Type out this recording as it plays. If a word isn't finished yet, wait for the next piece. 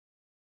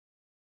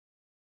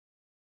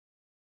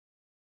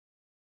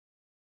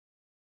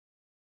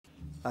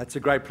It's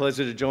a great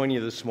pleasure to join you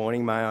this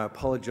morning. May I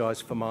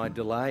apologise for my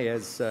delay.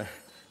 As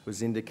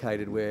was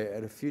indicated, we're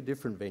at a few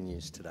different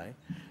venues today,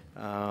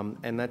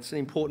 and that's an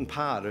important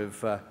part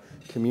of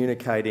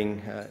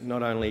communicating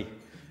not only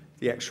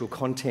the actual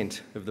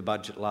content of the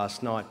budget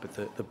last night,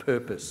 but the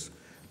purpose,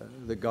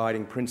 the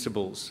guiding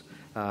principles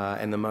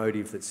and the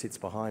motive that sits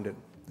behind it.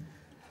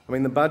 I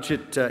mean, the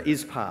budget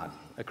is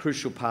a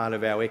crucial part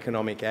of our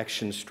economic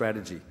action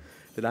strategy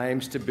that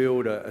aims to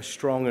build a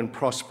strong and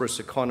prosperous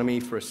economy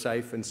for a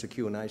safe and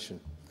secure nation.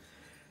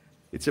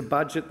 It's a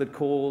budget that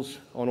calls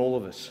on all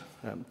of us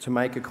to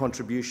make a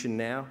contribution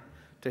now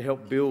to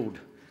help build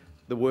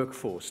the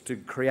workforce, to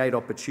create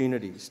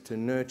opportunities, to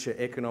nurture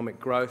economic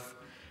growth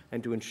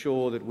and to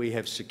ensure that we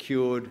have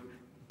secured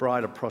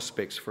brighter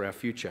prospects for our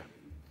future.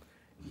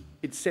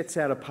 It sets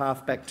out a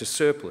path back to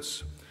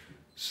surplus,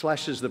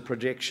 slashes the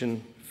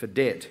projection for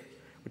debt,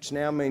 which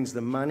now means the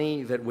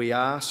money that we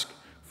ask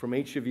from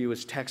each of you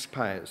as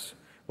taxpayers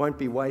won't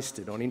be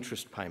wasted on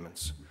interest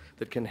payments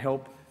that can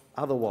help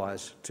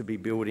otherwise to be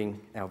building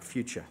our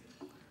future.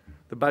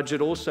 The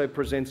budget also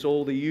presents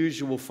all the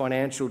usual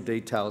financial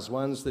details,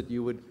 ones that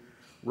you would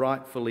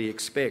rightfully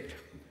expect.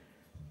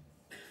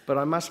 But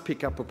I must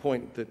pick up a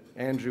point that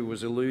Andrew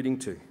was alluding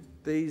to.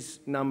 These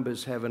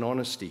numbers have an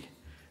honesty,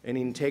 an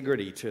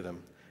integrity to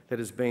them that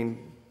has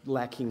been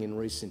lacking in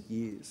recent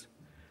years.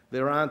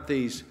 There aren't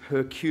these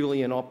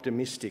Herculean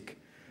optimistic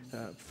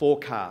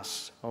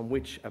forecasts on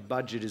which a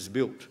budget is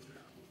built,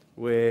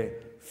 where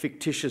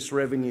fictitious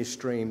revenue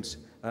streams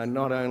are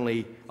not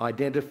only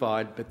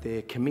identified, but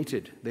they're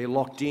committed, they're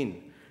locked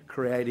in,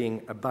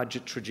 creating a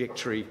budget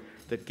trajectory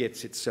that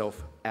gets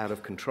itself out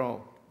of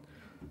control.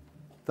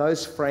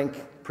 Those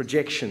frank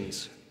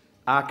projections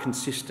are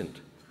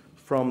consistent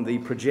from the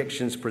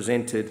projections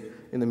presented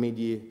in the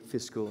mid-year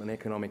fiscal and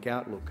economic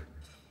outlook,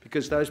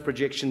 because those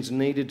projections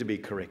needed to be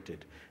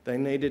corrected. They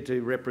needed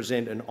to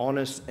represent an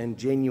honest and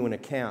genuine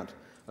account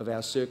of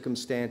our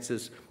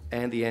circumstances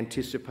and the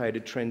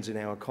anticipated trends in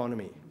our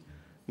economy,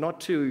 not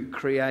to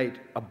create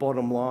a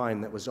bottom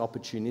line that was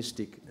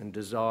opportunistic and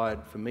desired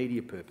for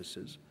media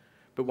purposes,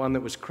 but one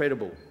that was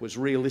credible, was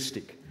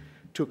realistic,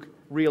 took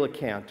real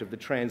account of the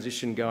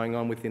transition going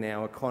on within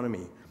our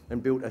economy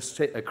and built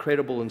a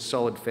credible and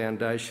solid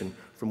foundation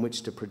from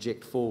which to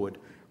project forward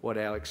what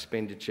our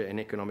expenditure and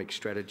economic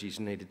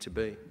strategies needed to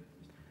be.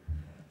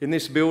 In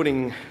this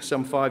building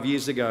some 5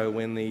 years ago,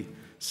 when the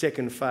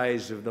second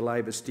phase of the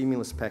Labor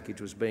stimulus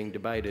package was being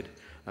debated,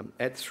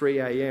 at 3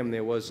 a.m.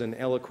 there was an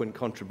eloquent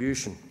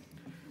contribution.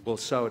 Well,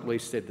 so at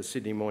least said the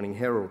Sydney Morning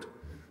Herald.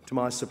 To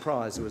my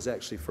surprise, it was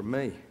actually from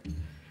me.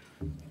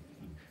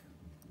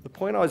 The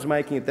point I was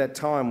making at that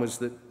time was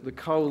that the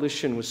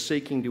coalition was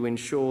seeking to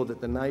ensure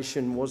that the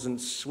nation wasn't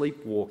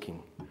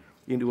sleepwalking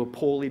into a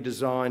poorly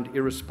designed,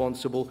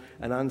 irresponsible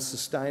and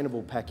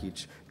unsustainable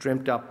package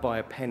dreamt up by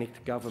a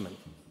panicked government.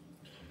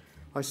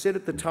 I said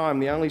at the time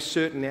the only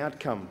certain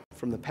outcome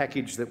from the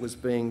package that was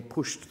being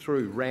pushed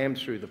through, rammed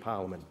through the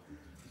Parliament,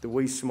 the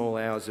wee small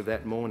hours of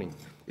that morning,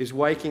 is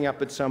waking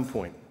up at some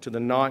point to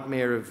the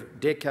nightmare of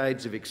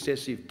decades of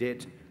excessive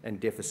debt and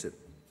deficit.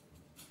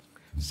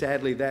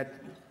 Sadly, that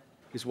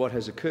is what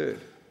has occurred.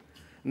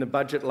 And the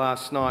budget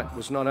last night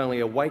was not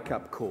only a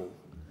wake-up call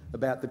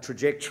about the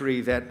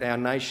trajectory that our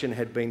nation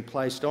had been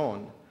placed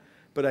on,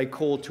 but a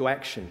call to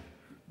action,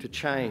 to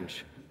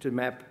change, to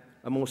map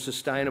a more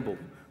sustainable,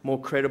 more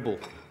credible,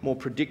 more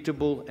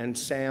predictable and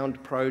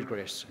sound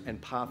progress and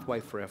pathway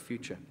for our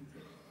future.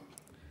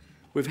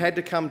 We've had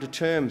to come to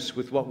terms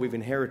with what we've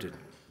inherited.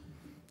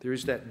 There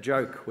is that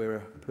joke where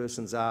a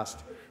person's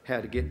asked how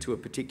to get to a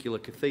particular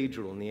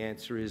cathedral, and the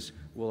answer is,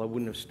 well, I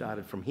wouldn't have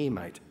started from here,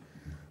 mate.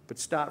 But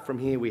start from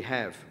here we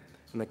have,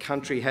 and the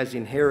country has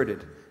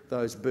inherited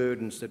those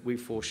burdens that we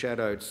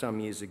foreshadowed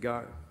some years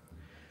ago.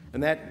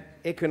 And that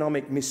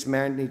economic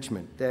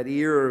mismanagement, that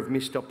era of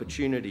missed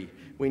opportunity,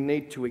 we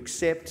need to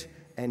accept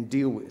and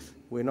deal with.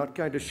 We're not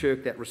going to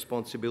shirk that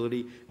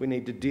responsibility. We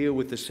need to deal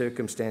with the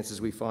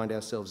circumstances we find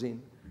ourselves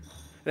in.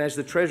 And as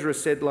the Treasurer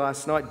said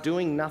last night,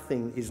 doing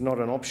nothing is not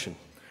an option.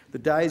 The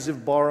days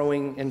of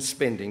borrowing and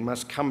spending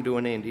must come to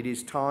an end. It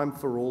is time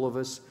for all of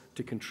us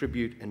to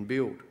contribute and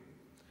build.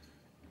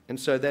 And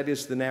so that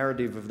is the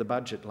narrative of the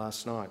budget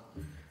last night,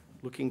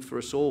 looking for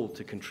us all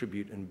to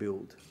contribute and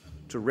build,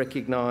 to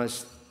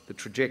recognise the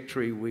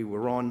trajectory we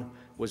were on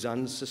was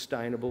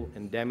unsustainable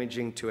and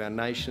damaging to our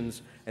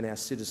nation's and our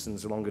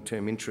citizens'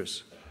 longer-term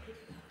interests.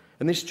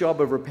 And this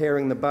job of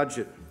repairing the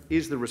budget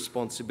is the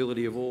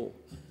responsibility of all,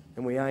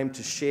 and we aim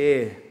to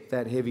share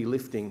that heavy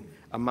lifting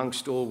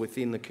amongst all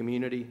within the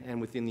community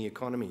and within the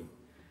economy.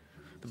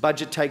 The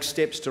budget takes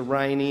steps to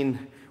rein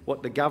in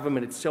what the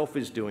government itself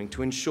is doing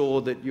to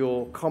ensure that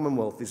your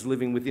Commonwealth is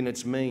living within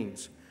its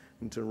means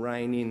and to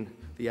rein in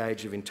the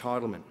age of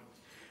entitlement.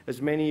 As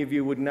many of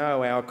you would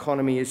know, our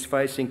economy is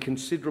facing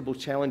considerable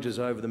challenges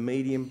over the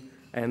medium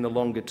and the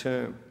longer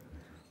term.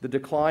 The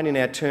decline in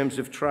our terms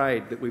of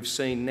trade that we've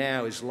seen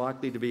now is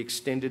likely to be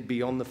extended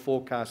beyond the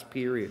forecast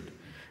period,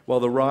 while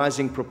the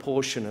rising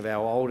proportion of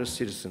our older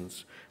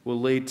citizens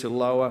will lead to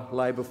lower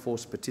labour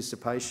force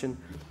participation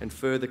and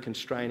further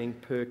constraining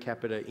per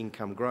capita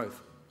income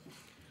growth.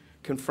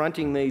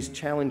 Confronting these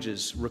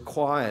challenges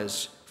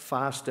requires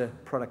faster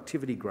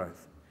productivity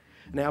growth,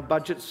 and our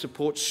budget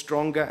supports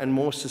stronger and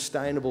more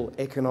sustainable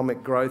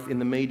economic growth in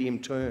the medium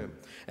term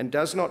and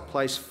does not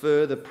place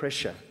further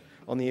pressure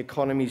on the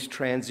economy's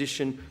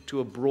transition to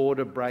a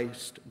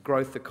broader-based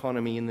growth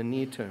economy in the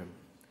near term.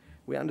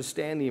 We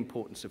understand the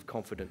importance of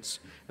confidence,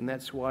 and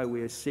that's why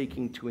we are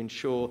seeking to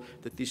ensure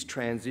that this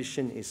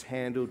transition is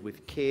handled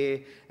with care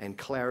and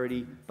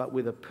clarity, but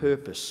with a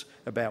purpose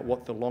about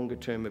what the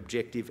longer-term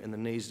objective and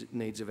the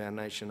needs of our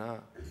nation are.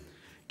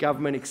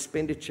 Government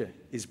expenditure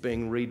is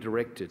being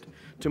redirected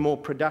to more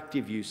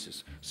productive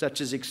uses,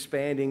 such as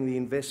expanding the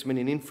investment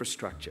in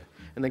infrastructure,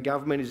 and the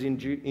government is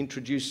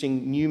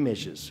introducing new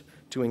measures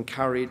to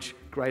encourage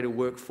greater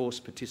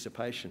workforce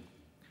participation.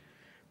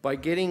 By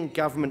getting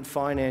government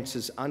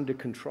finances under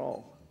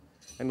control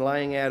and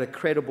laying out a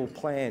credible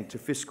plan to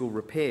fiscal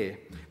repair,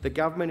 the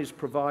government is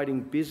providing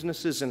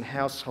businesses and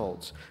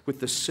households with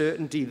the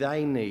certainty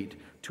they need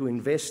to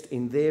invest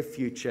in their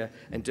future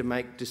and to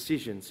make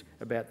decisions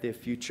about their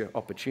future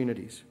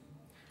opportunities.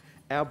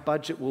 Our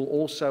budget will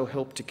also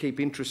help to keep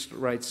interest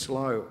rates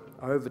low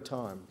over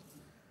time,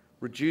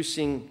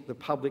 reducing the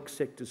public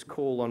sector's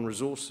call on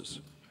resources,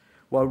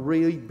 while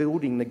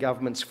rebuilding the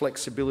government's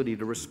flexibility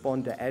to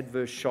respond to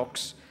adverse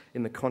shocks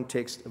in the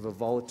context of a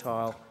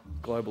volatile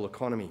global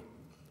economy.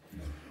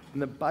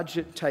 And the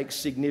budget takes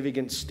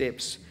significant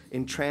steps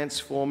in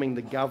transforming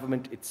the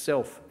government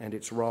itself and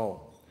its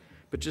role.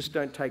 But just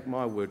don't take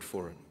my word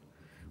for it.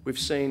 We've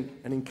seen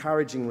an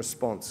encouraging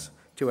response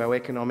to our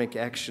economic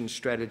action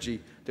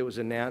strategy that was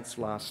announced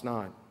last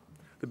night.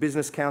 The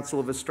Business Council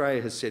of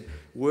Australia has said,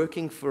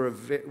 working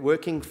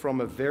from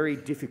a very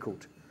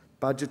difficult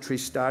budgetary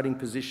starting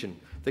position,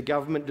 the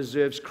government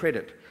deserves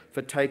credit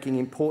for taking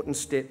important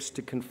steps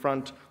to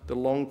confront the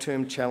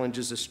long-term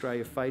challenges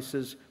Australia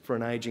faces for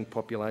an ageing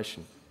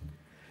population.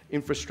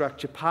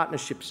 Infrastructure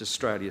Partnerships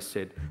Australia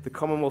said, the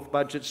Commonwealth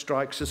budget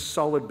strikes a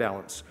solid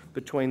balance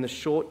between the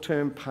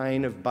short-term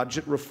pain of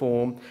budget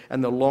reform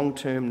and the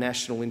long-term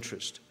national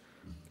interest,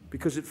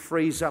 because it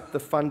frees up the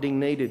funding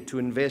needed to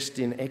invest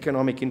in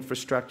economic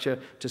infrastructure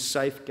to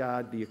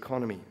safeguard the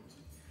economy.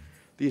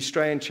 The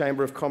Australian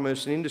Chamber of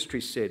Commerce and Industry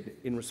said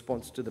in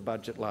response to the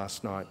budget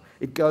last night,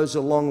 it goes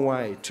a long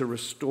way to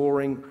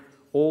restoring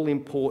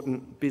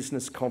all-important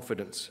business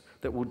confidence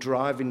that will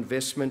drive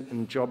investment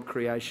and job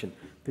creation,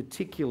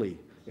 particularly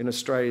in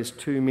Australia's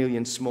 2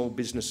 million small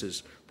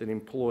businesses that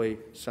employ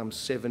some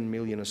 7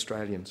 million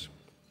Australians.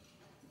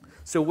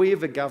 So we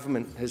as a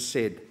government has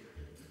said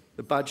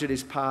the budget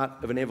is part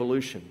of an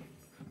evolution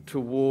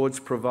towards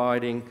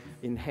providing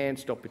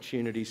enhanced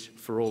opportunities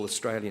for all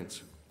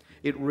Australians.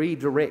 It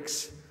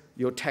redirects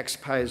your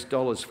taxpayers'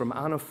 dollars from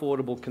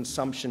unaffordable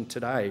consumption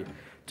today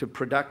to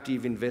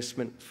productive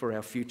investment for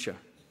our future.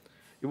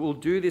 It will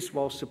do this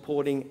while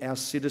supporting our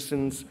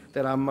citizens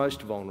that are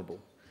most vulnerable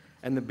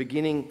and the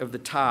beginning of the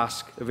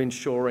task of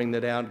ensuring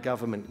that our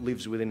government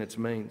lives within its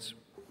means.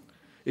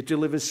 It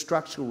delivers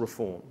structural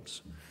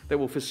reforms that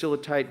will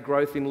facilitate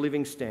growth in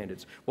living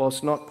standards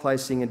whilst not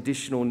placing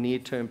additional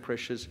near-term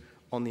pressures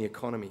on the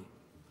economy.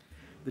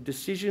 The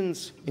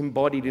decisions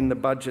embodied in the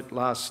budget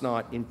last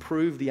night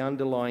improve the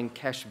underlying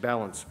cash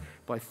balance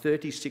by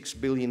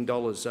 $36 billion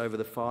over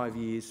the 5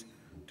 years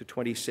to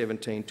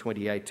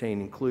 2017-2018,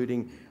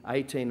 including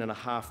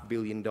 $18.5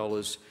 billion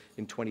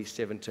in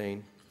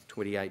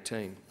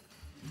 2017-2018.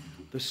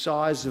 The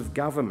size of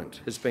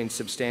government has been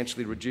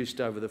substantially reduced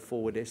over the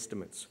forward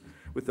estimates,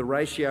 with the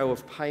ratio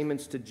of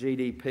payments to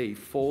GDP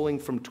falling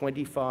from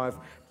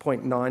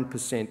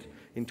 25.9%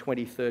 in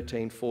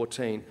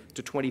 2013-14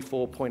 to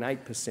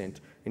 24.8%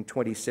 in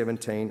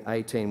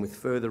 2017-18, with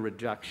further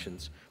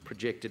reductions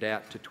projected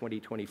out to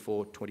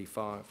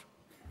 2024-25.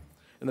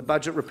 And the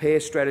budget repair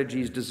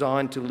strategy is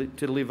designed to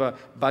deliver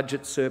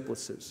budget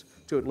surpluses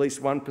to at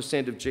least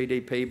 1% of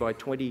GDP by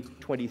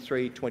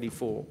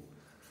 2023-24.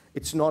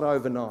 It's not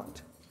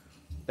overnight.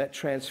 That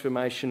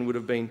transformation would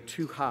have been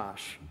too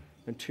harsh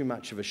and too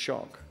much of a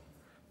shock.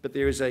 But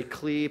there is a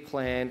clear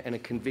plan and a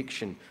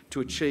conviction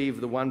to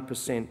achieve the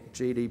 1%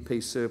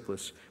 GDP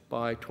surplus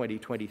by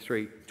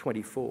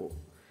 2023-24,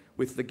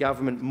 with the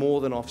government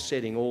more than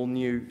offsetting all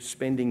new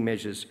spending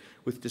measures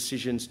with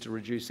decisions to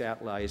reduce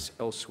outlays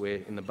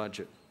elsewhere in the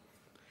budget.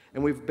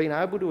 And we've been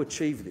able to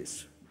achieve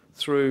this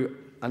through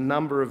a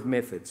number of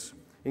methods,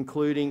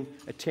 including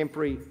a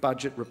temporary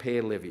budget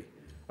repair levy,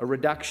 a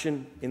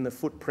reduction in the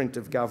footprint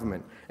of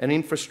government, an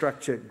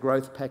infrastructure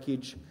growth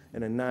package,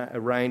 and a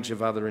range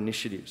of other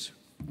initiatives.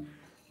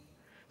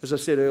 As I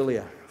said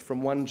earlier,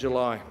 from 1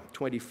 July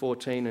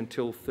 2014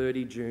 until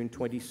 30 June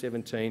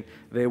 2017,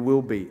 there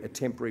will be a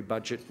temporary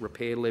budget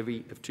repair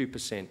levy of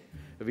 2%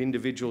 of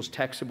individuals'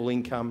 taxable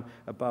income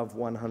above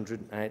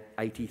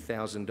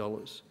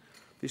 $180,000.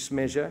 This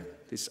measure,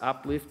 this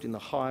uplift in the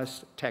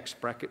highest tax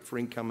bracket for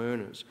income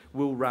earners,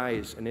 will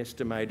raise an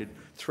estimated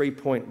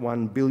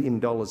 $3.1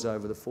 billion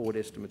over the forward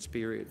estimates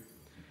period.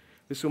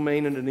 This will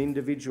mean that an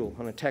individual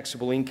on a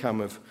taxable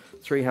income of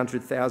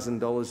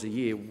 $300,000 a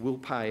year will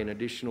pay an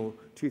additional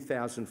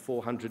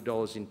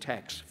 $2,400 in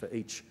tax for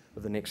each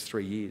of the next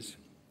 3 years.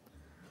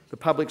 The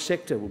public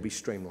sector will be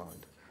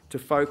streamlined to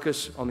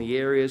focus on the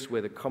areas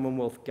where the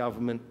Commonwealth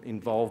Government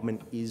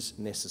involvement is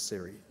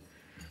necessary.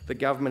 The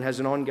government has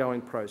an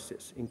ongoing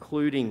process,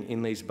 including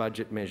in these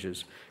budget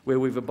measures, where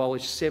we've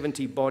abolished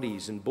 70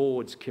 bodies and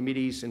boards,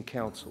 committees and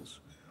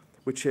councils,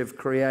 which have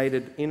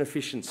created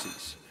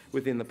inefficiencies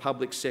within the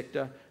public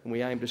sector, and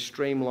we aim to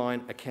streamline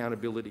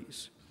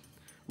accountabilities.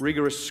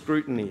 Rigorous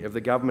scrutiny of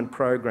the government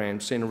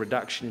programs seen a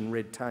reduction in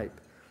red tape,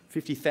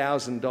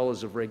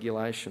 $50,000 of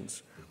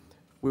regulations.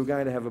 We were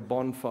going to have a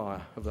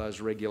bonfire of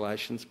those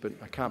regulations, but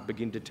I can't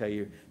begin to tell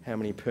you how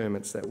many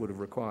permits that would have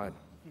required.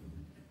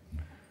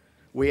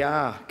 We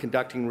are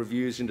conducting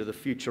reviews into the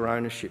future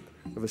ownership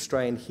of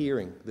Australian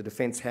Hearing, the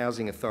Defence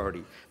Housing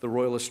Authority, the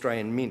Royal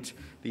Australian Mint,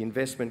 the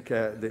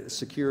the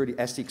Security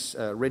ASIC's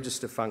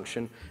register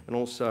function, and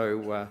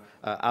also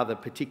other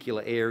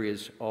particular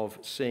areas of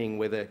seeing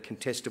whether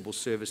contestable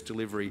service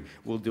delivery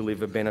will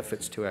deliver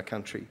benefits to our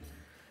country.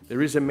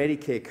 There is a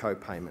Medicare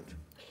co-payment.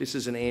 This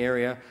is an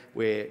area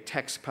where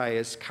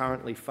taxpayers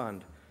currently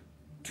fund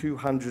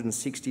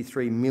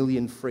 263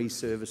 million free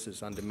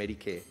services under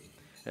Medicare.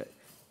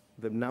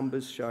 The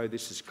numbers show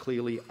this is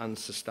clearly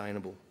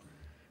unsustainable.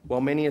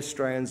 While many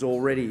Australians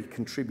already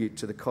contribute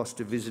to the cost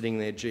of visiting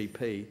their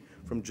GP,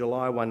 from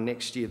July 1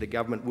 next year, the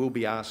government will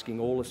be asking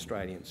all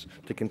Australians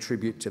to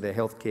contribute to their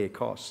healthcare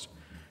costs.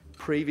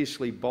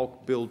 Previously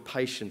bulk billed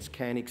patients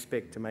can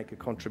expect to make a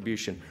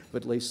contribution of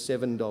at least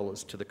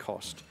 $7 to the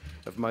cost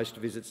of most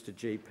visits to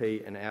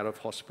GP and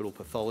out-of-hospital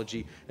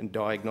pathology and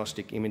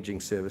diagnostic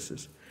imaging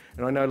services.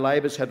 And I know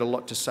Labor's had a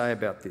lot to say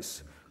about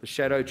this. The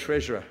Shadow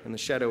Treasurer and the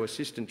Shadow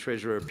Assistant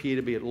Treasurer appear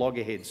to be at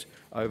loggerheads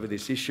over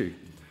this issue.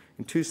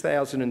 In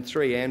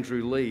 2003,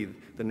 Andrew Lee,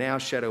 the now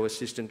Shadow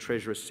Assistant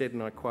Treasurer, said,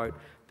 and I quote,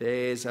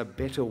 "There's a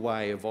better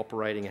way of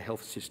operating a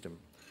health system,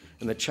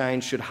 and the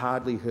change should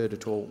hardly hurt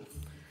at all.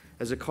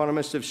 As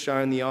economists have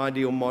shown, the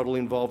ideal model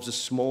involves a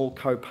small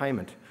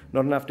co-payment,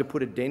 not enough to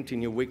put a dent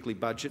in your weekly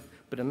budget,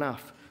 but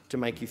enough to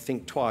make you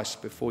think twice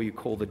before you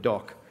call the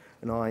doc.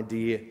 An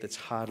idea that's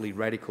hardly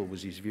radical,"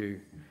 was his view.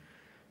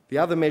 The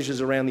other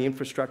measures around the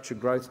infrastructure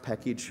growth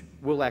package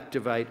will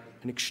activate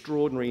an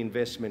extraordinary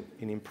investment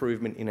in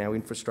improvement in our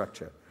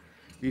infrastructure.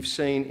 We've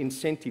seen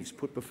incentives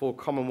put before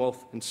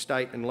Commonwealth and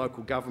state and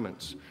local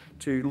governments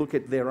to look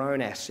at their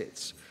own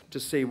assets, to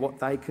see what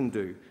they can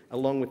do,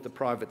 along with the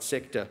private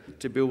sector,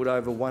 to build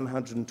over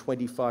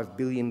 $125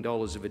 billion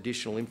of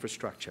additional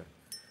infrastructure.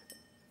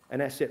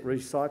 An asset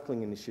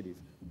recycling initiative.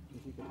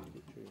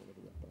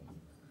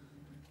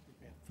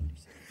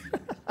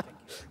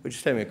 We're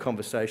just having a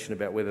conversation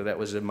about whether that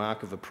was a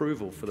mark of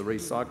approval for the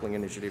recycling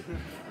initiative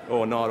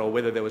or not, or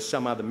whether there was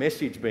some other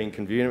message being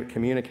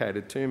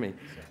communicated to me.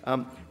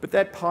 But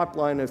that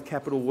pipeline of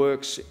capital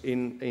works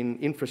in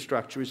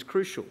infrastructure is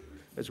crucial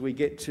as we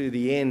get to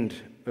the end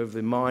of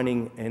the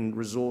mining and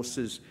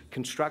resources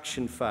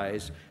construction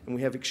phase, and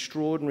we have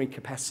extraordinary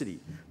capacity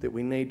that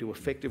we need to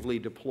effectively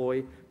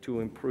deploy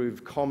to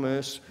improve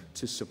commerce,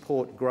 to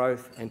support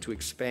growth and to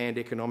expand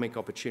economic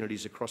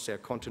opportunities across our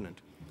continent.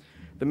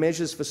 The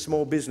measures for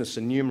small business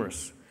are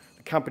numerous.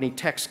 The company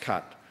tax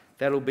cut,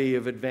 that'll be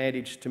of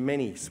advantage to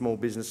many small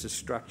businesses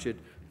structured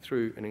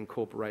through an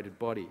incorporated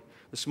body.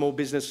 The Small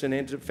Business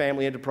and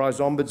Family Enterprise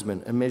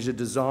Ombudsman, a measure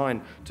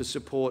designed to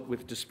support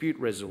with dispute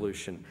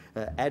resolution,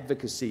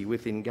 advocacy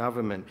within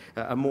government,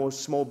 a more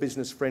small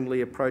business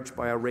friendly approach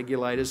by our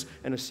regulators,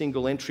 and a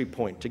single entry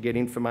point to get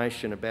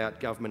information about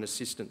government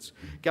assistance.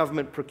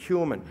 Government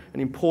procurement,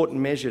 an important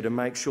measure to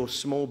make sure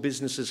small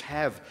businesses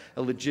have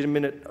a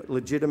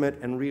legitimate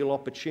and real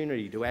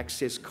opportunity to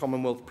access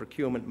Commonwealth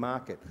procurement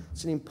market.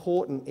 It's an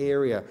important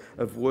area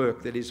of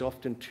work that is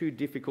often too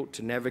difficult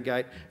to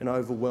navigate and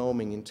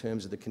overwhelming in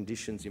terms of the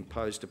conditions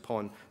imposed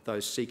upon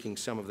those seeking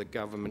some of the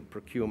government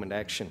procurement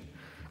action.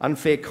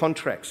 Unfair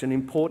contracts, an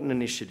important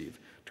initiative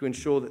to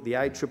ensure that the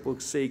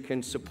ACCC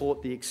can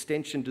support the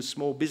extension to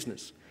small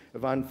business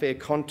of unfair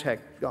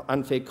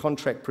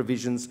contract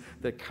provisions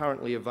that are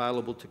currently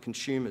available to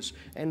consumers,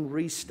 and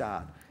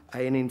restart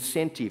an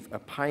incentive, a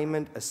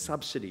payment, a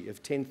subsidy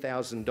of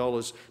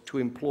 $10,000 to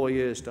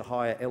employers to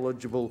hire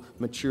eligible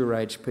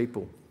mature-age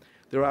people.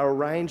 There are a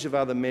range of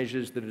other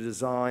measures that are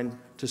designed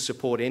to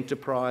support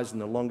enterprise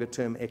and the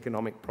longer-term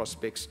economic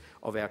prospects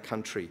of our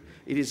country.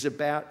 It is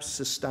about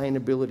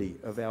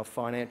sustainability of our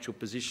financial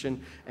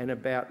position and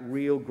about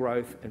real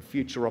growth and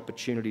future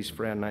opportunities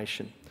for our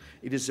nation.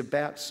 It is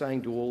about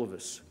saying to all of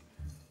us,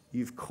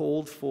 you've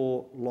called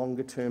for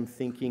longer-term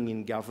thinking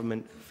in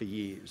government for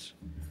years.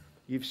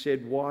 You've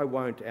said, why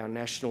won't our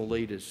national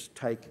leaders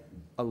take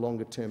a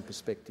longer-term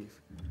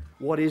perspective?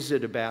 What is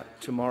it about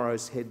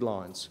tomorrow's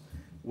headlines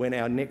when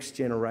our next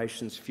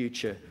generation's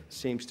future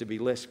seems to be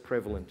less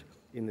prevalent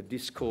in the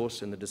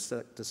discourse and the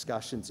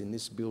discussions in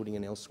this building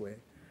and elsewhere?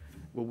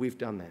 Well, we've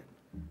done that.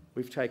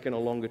 We've taken a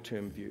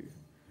longer-term view.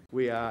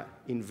 We are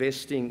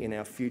investing in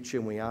our future,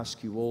 and we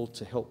ask you all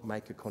to help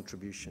make a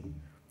contribution.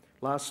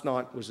 Last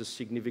night was a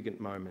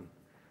significant moment.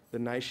 The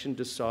nation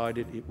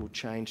decided it will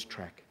change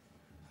track.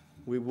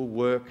 We will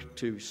work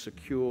to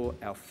secure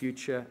our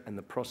future and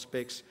the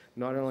prospects,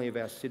 not only of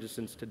our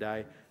citizens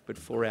today, but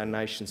for our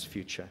nation's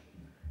future.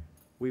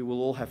 We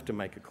will all have to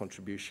make a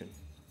contribution,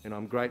 and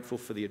I'm grateful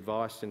for the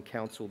advice and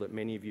counsel that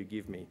many of you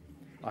give me.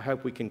 I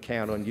hope we can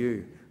count on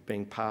you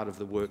being part of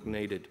the work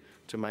needed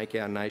to make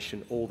our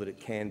nation all that it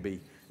can be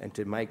and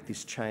to make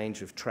this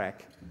change of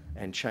track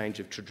and change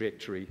of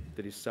trajectory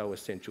that is so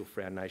essential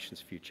for our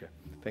nation's future.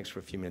 Thanks for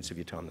a few minutes of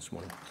your time this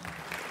morning.